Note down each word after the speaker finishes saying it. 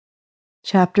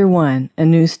Chapter 1, A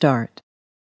New Start.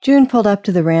 June pulled up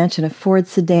to the ranch in a Ford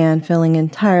sedan feeling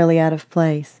entirely out of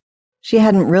place. She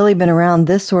hadn't really been around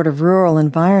this sort of rural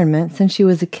environment since she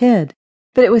was a kid,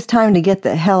 but it was time to get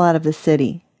the hell out of the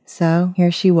city. So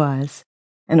here she was.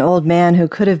 An old man who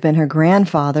could have been her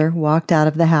grandfather walked out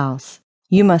of the house.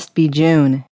 "You must be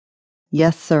June."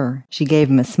 "Yes, sir." She gave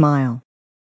him a smile.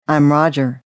 "I'm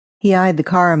Roger." He eyed the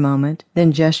car a moment,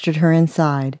 then gestured her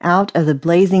inside, out of the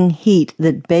blazing heat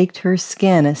that baked her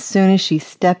skin as soon as she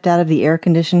stepped out of the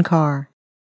air-conditioned car.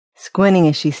 Squinting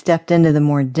as she stepped into the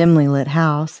more dimly lit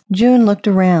house, June looked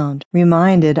around,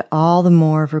 reminded all the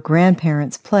more of her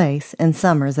grandparents' place and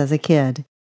summers as a kid.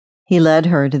 He led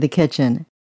her to the kitchen.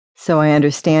 "So I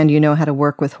understand you know how to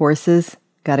work with horses?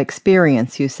 Got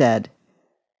experience, you said."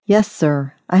 "Yes,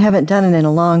 sir. I haven't done it in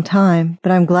a long time,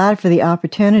 but I'm glad for the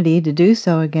opportunity to do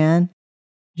so again."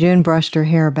 June brushed her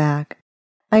hair back.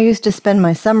 "I used to spend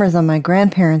my summers on my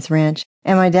grandparents' ranch,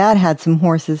 and my dad had some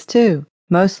horses too.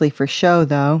 Mostly for show,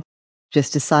 though."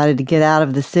 "Just decided to get out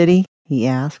of the city?" he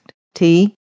asked.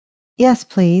 "Tea?" "Yes,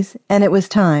 please, and it was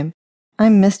time. I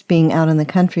missed being out in the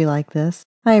country like this.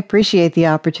 I appreciate the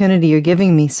opportunity you're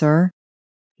giving me, sir."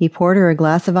 He poured her a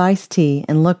glass of iced tea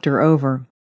and looked her over.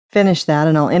 "Finish that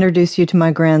and I'll introduce you to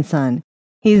my grandson.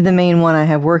 He's the main one I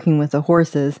have working with the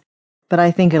horses, but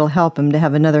I think it'll help him to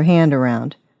have another hand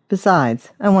around.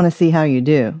 Besides, I want to see how you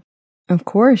do." "Of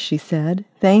course," she said.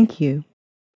 "Thank you."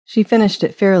 She finished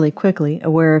it fairly quickly,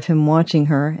 aware of him watching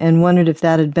her, and wondered if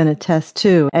that had been a test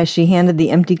too, as she handed the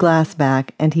empty glass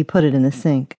back and he put it in the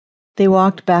sink. They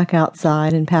walked back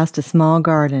outside and past a small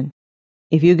garden.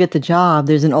 "If you get the job,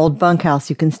 there's an old bunkhouse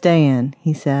you can stay in,"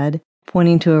 he said,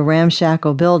 pointing to a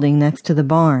ramshackle building next to the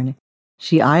barn.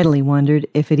 She idly wondered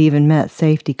if it even met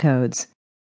safety codes.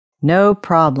 "No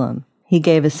problem." He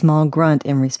gave a small grunt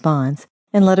in response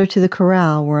and led her to the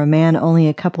corral where a man only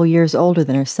a couple years older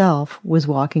than herself was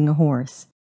walking a horse.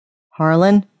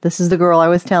 "Harlan, this is the girl I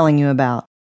was telling you about."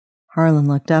 Harlan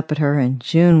looked up at her, and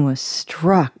June was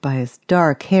struck by his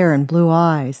dark hair and blue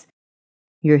eyes.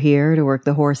 "You're here to work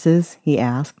the horses?" he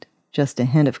asked, just a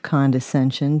hint of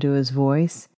condescension to his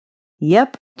voice.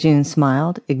 "Yep," June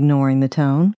smiled, ignoring the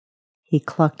tone. He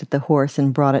clucked at the horse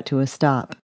and brought it to a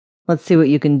stop. "Let's see what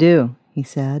you can do," he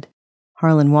said.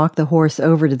 Harlan walked the horse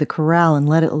over to the corral and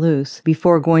let it loose,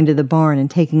 before going to the barn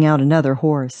and taking out another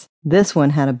horse. This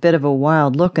one had a bit of a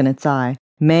wild look in its eye,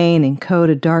 mane and coat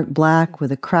a dark black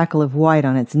with a crackle of white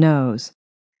on its nose.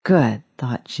 "Good,"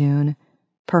 thought June.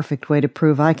 "Perfect way to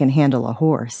prove I can handle a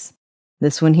horse."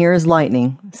 "This one here is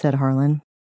Lightning," said Harlan.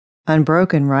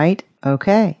 "Unbroken, right?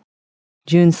 Okay."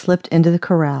 June slipped into the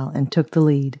corral and took the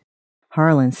lead.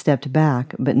 Harlan stepped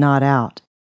back, but not out.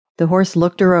 The horse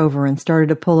looked her over and started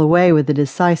to pull away with a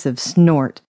decisive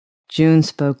snort. June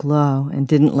spoke low and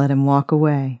didn't let him walk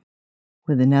away.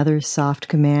 With another soft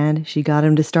command, she got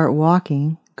him to start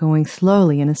walking, going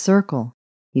slowly in a circle.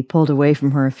 He pulled away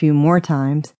from her a few more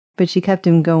times, but she kept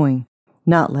him going,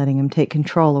 not letting him take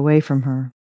control away from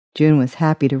her. June was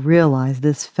happy to realize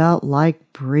this felt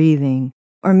like breathing,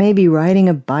 or maybe riding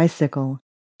a bicycle.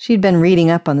 She'd been reading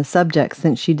up on the subject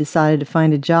since she decided to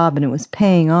find a job, and it was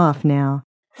paying off now.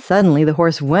 Suddenly, the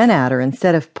horse went at her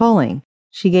instead of pulling.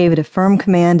 She gave it a firm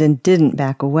command and didn't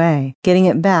back away, getting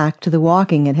it back to the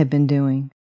walking it had been doing.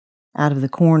 Out of the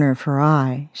corner of her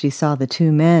eye, she saw the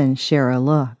two men share a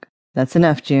look. "That's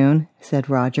enough, June," said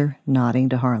Roger, nodding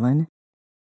to Harlan.